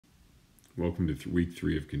Welcome to week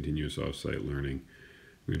 3 of continuous offsite learning.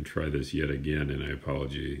 We're going to try this yet again, and I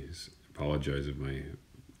apologize if my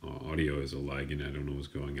audio is a lag and I don't know what's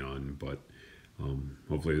going on, but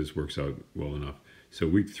hopefully this works out well enough. So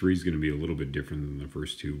week 3 is going to be a little bit different than the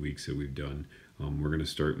first 2 weeks that we've done. We're going to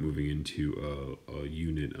start moving into a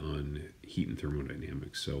unit on heat and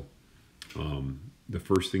thermodynamics. So the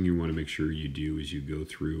first thing you want to make sure you do is you go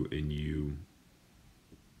through and you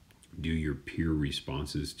do your peer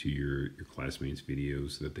responses to your classmates'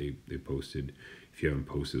 videos that they posted. If you haven't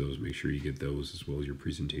posted those, make sure you get those, as well as your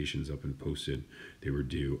presentations up and posted. They were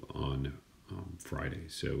due on Friday,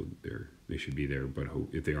 so they should be there, but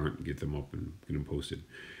if they aren't, get them up and get them posted.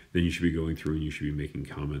 Then you should be going through and you should be making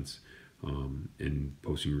comments and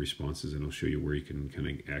posting your responses, and I'll show you where you can kind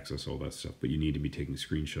of access all that stuff. But you need to be taking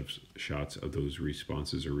screenshots of those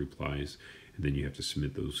responses or replies, and then you have to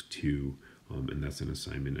submit those to and that's an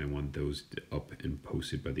assignment. I want those up and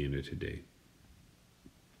posted by the end of today.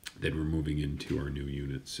 Then we're moving into our new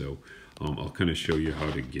unit. So I'll kind of show you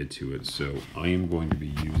how to get to it. So I am going to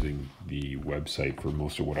be using the website for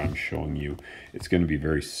most of what I'm showing you. It's going to be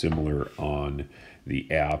very similar on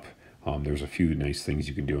the app. There's a few nice things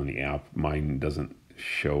you can do on the app. Mine doesn't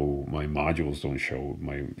show, my modules don't show,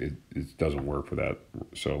 it doesn't work for that.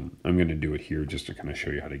 So I'm going to do it here just to kind of show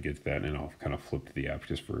you how to get to that, and I'll kind of flip to the app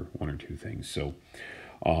just for one or two things. So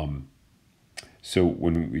so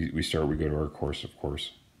when we start, we go to our course, of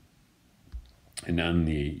course, and on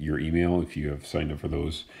your email, if you have signed up for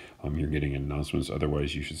those, you're getting announcements.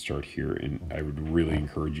 Otherwise, you should start here, and I would really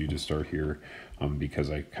encourage you to start here because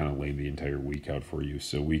I kind of laid the entire week out for you.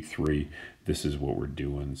 So week 3, this is what we're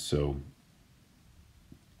doing. So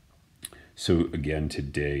again,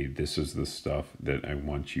 today, this is the stuff that I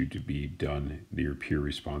want you to be done, your peer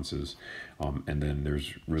responses. And then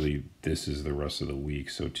this is the rest of the week.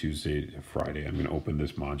 So Tuesday to Friday, I'm going to open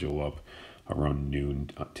this module up around noon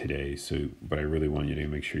today. But I really want you to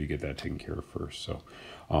make sure you get that taken care of first. So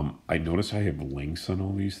I notice I have links on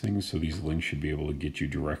all these things. So these links should be able to get you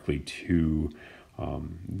directly to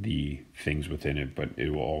the things within it, but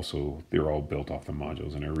it will also, they're all built off the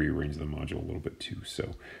modules, and I rearranged the module a little bit too.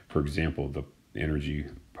 So for example, the energy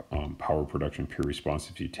power production peer response,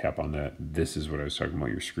 if you tap on that, this is what I was talking about,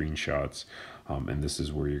 your screenshots, and this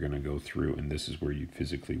is where you're going to go through, and this is where you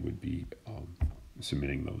physically would be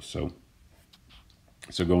submitting those.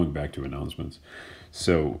 So going back to announcements,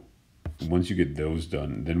 so once you get those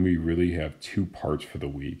done, then we really have 2 parts for the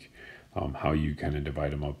week. How you kind of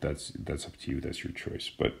divide them up, that's up to you, that's your choice.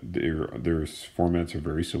 But their formats are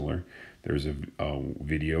very similar. There's a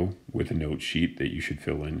video with a note sheet that you should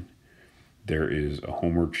fill in. There is a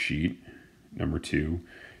homework sheet, number 2.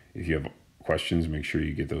 If you have questions, make sure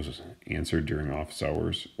you get those answered during office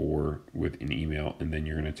hours or with an email, and then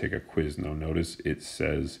you're going to take a quiz. Now notice it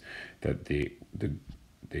says that the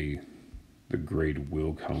grade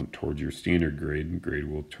will count towards your standard grade.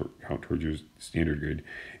 Grade will count towards your standard grade,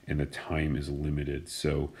 and the time is limited.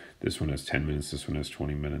 So this one has 10 minutes, this one has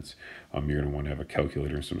 20 minutes. You're going to want to have a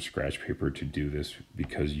calculator and some scratch paper to do this,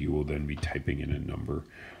 because you will then be typing in a number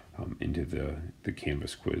into the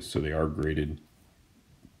Canvas quiz. So they are graded,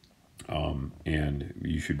 and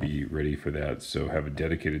you should be ready for that. So have a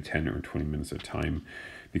dedicated 10 or 20 minutes of time,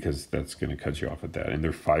 because that's going to cut you off at that. And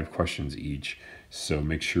they're 5 questions each. So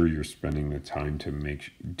make sure you're spending the time to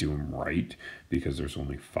do them right, because there's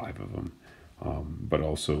only 5 of them. But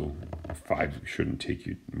also 5 shouldn't take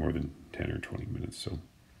you more than 10 or 20 minutes.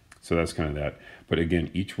 So that's kind of that. But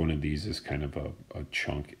again, each one of these is kind of a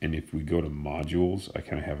chunk. And if we go to modules, I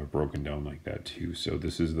kind of have it broken down like that too. So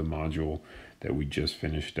this is the module that we just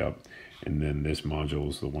finished up. And then this module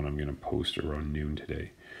is the one I'm going to post around noon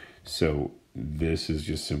today. So this is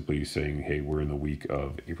just simply saying, hey, we're in the week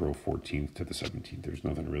of April 14th to the 17th. There's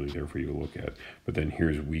nothing really there for you to look at. But then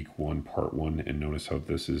here's week 1, part 1. And notice how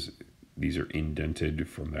these are indented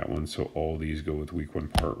from that one. So all these go with week 1,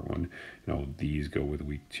 part 1. And all these go with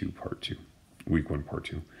week 2, part 2. Week 1, part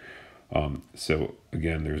 2. So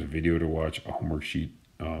again, there's a video to watch, a homework sheet,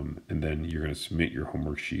 and then you're going to submit your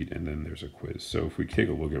homework sheet, and then there's a quiz. So if we take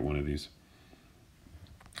a look at one of these,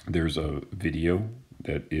 there's a video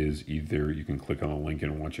that is either you can click on a link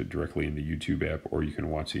and watch it directly in the YouTube app, or you can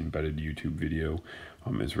watch the embedded YouTube video.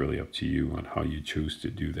 It's really up to you on how you choose to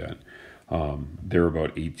do that. They're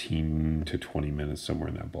about 18 to 20 minutes, somewhere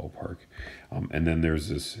in that ballpark. And then there's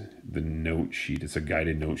the note sheet. It's a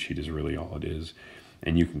guided note sheet is really all it is.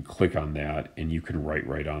 And you can click on that and you can write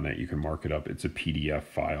right on that. You can mark it up. It's a PDF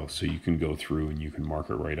file. So you can go through and you can mark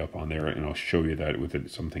it right up on there. And I'll show you that with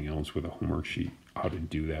something else with a homework sheet, how to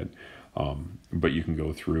do that. But you can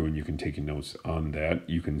go through and you can take notes on that.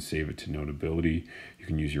 You can save it to Notability. You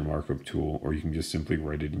can use your markup tool, or you can just simply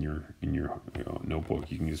write it in your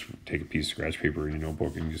notebook. You can just take a piece of scratch paper in your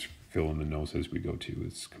notebook and just fill in the notes as we go to.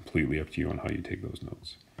 It's completely up to you on how you take those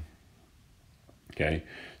notes. Okay,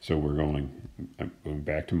 so I'm going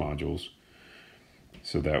back to modules.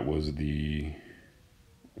 So that was the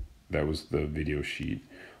video sheet.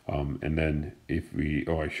 And then if we,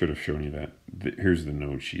 I should have shown you that. Here's the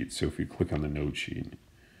note sheet. So if we click on the note sheet,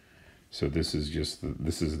 so this is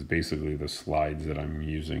this is basically the slides that I'm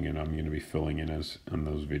using and I'm going to be filling in on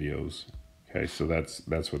those videos. Okay, so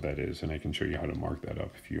that's what that is. And I can show you how to mark that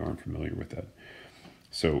up if you aren't familiar with that.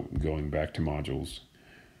 So going back to modules,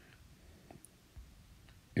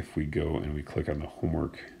 if we go and we click on the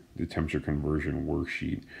homework, the temperature conversion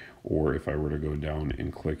worksheet, or if I were to go down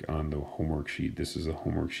and click on the homework sheet, this is a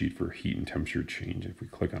homework sheet for heat and temperature change. If we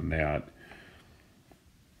click on that,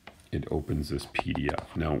 it opens this PDF.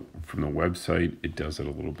 Now, from the website, it does it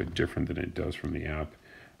a little bit different than it does from the app,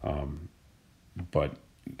 but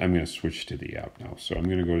I'm going to switch to the app now. So I'm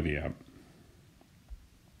going to go to the app,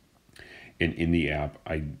 and in the app,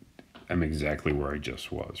 I'm exactly where I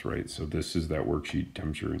just was, right? So this is that worksheet,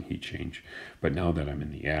 temperature and heat change. But now that I'm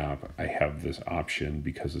in the app, I have this option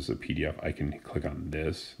because it's a PDF. I can click on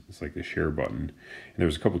this. It's like the share button. And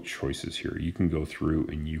there's a couple choices here. You can go through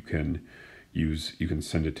and you can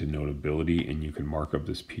send it to Notability, and you can mark up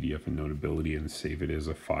this PDF in Notability and save it as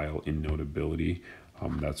a file in Notability.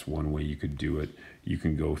 That's one way you could do it. You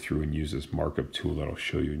can go through and use this markup tool that I'll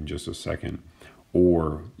show you in just a second.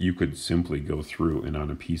 Or you could simply go through and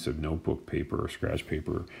on a piece of notebook paper or scratch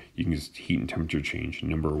paper, you can just heat and temperature change,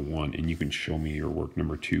 number 1, and you can show me your work.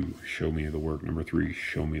 Number 2, show me the work. Number 3,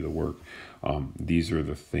 show me the work. These are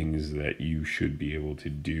the things that you should be able to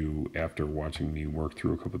do after watching me work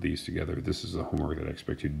through a couple of these together. This is the homework that I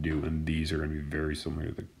expect you to do, and these are going to be very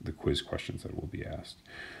similar to the quiz questions that will be asked.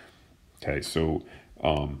 Okay, so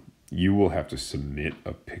you will have to submit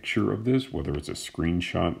a picture of this, whether it's a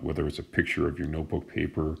screenshot, whether it's a picture of your notebook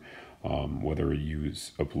paper, whether you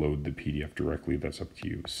upload the PDF directly, that's up to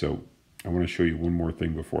you. So I want to show you one more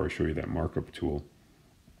thing before I show you that markup tool,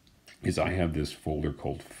 is I have this folder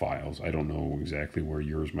called Files. I don't know exactly where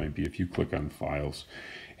yours might be. If you click on Files,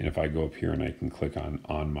 and if I go up here and I can click on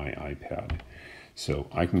my iPad. So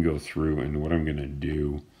I can go through, and what I'm going to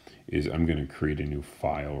do is I'm going to create a new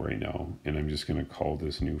file right now, and I'm just going to call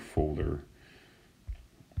this new folder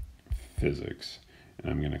Physics, and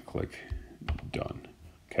I'm going to click Done.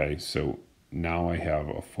 Okay, so now I have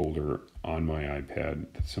a folder on my iPad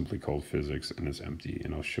that's simply called Physics, and it's empty,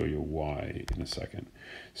 and I'll show you why in a second.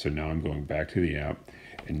 So now I'm going back to the app,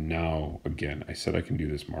 and now again I said I can do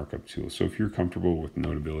this markup tool. So if you're comfortable with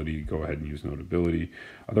Notability, go ahead and use Notability.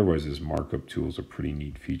 Otherwise, this markup tool is a pretty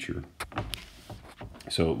neat feature.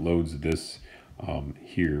 So it loads this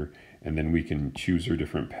here, and then we can choose our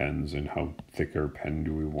different pens and how thick our pen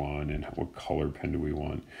do we want and what color pen do we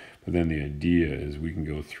want. But then the idea is we can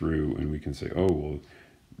go through and we can say, oh, well,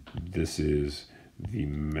 this is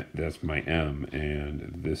that's my M,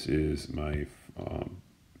 and this is my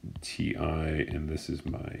TI, and this is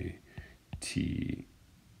my TF.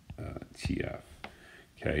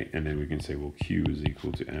 Okay, and then we can say, well, Q is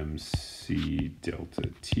equal to MC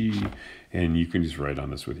delta T, and you can just write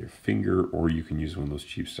on this with your finger, or you can use one of those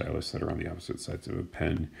cheap stylus that are on the opposite sides of a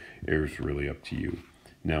pen. It's really up to you.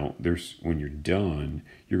 Now, when you're done,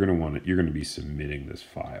 you're going to be submitting this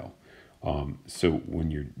file. So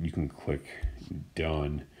when you can click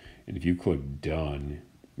Done, and if you click Done,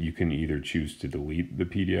 you can either choose to delete the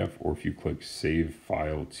PDF, or if you click Save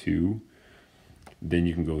File To, then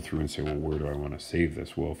you can go through and say, well, where do I want to save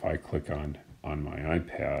this? Well, if I click on my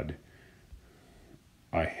iPad,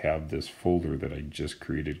 I have this folder that I just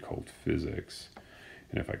created called Physics.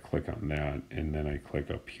 And if I click on that, and then I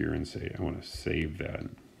click up here and say, I want to save that.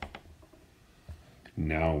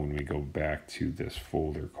 Now, when we go back to this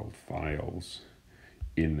folder called Files,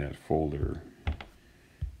 in that folder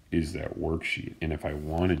is that worksheet. And if I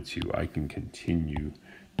wanted to, I can continue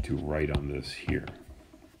to write on this here.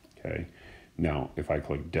 Okay. Now, if I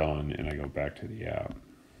click Done and I go back to the app,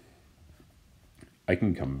 I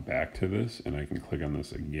can come back to this and I can click on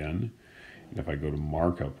this again. And if I go to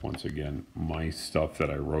markup, once again, my stuff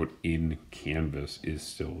that I wrote in Canvas is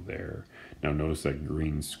still there. Now, notice that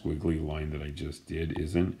green squiggly line that I just did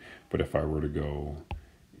isn't, but if I were to go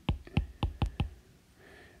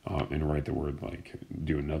and write the word, like,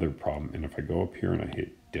 do another problem, and if I go up here and I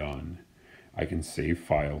hit Done, I can save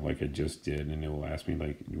file like I just did, and it will ask me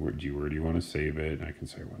like, where do you want to save it? And I can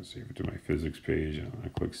say I want to save it to my physics page, and I'm going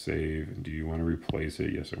to click save. And do you want to replace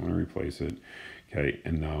it? Yes, I want to replace it. Okay,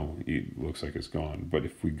 and now it looks like it's gone. But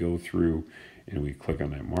if we go through and we click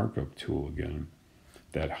on that markup tool again,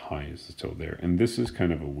 that high is still there. And this is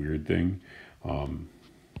kind of a weird thing,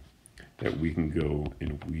 that we can go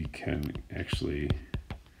and we can actually,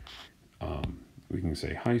 we can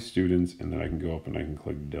say hi students, and then I can go up and I can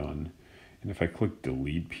click done. And if I click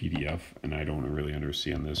delete PDF, and I don't really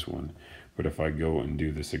understand this one, but if I go and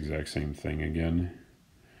do this exact same thing again,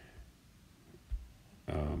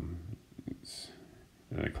 and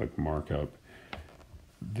I click markup,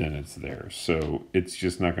 then it's there. So it's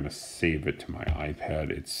just not going to save it to my iPad.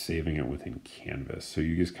 It's saving it within Canvas. So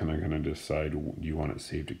you just kind of going to decide, do you want it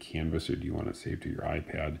saved to Canvas or do you want it saved to your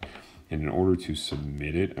iPad? And in order to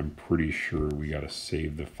submit it, I'm pretty sure we got to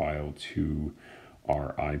save the file to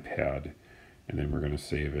our iPad, and then we're going to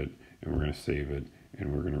save it, and we're going to save it,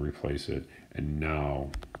 and we're going to replace it. And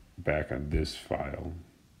now back on this file,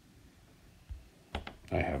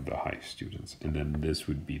 I have the hi students, and then this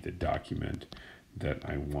would be the document that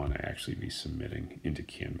I want to actually be submitting into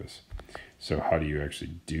Canvas. So how do you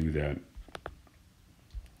actually do that?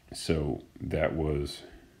 So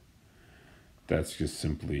that's just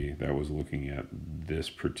simply, that was looking at this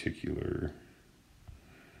particular,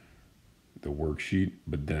 the worksheet,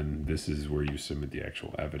 but then this is where you submit the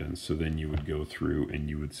actual evidence. So then you would go through and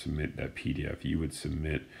you would submit that PDF, you would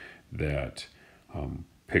submit that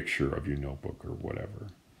picture of your notebook or whatever.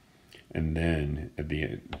 And then at the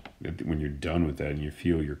end, when you're done with that and you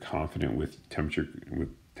feel you're confident with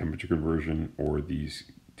temperature conversion or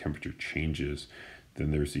these temperature changes,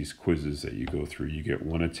 then there's these quizzes that you go through. You get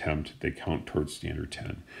one attempt, they count towards standard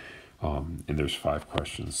 10. And there's 5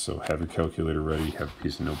 questions. So have your calculator ready, have a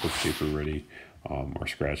piece of notebook paper ready, or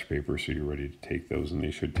scratch paper, so you're ready to take those. And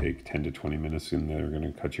they should take 10 to 20 minutes, and they're going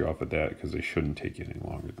to cut you off at that because they shouldn't take you any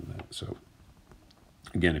longer than that. So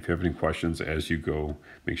again, if you have any questions as you go,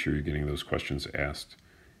 make sure you're getting those questions asked.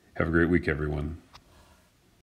 Have a great week, everyone.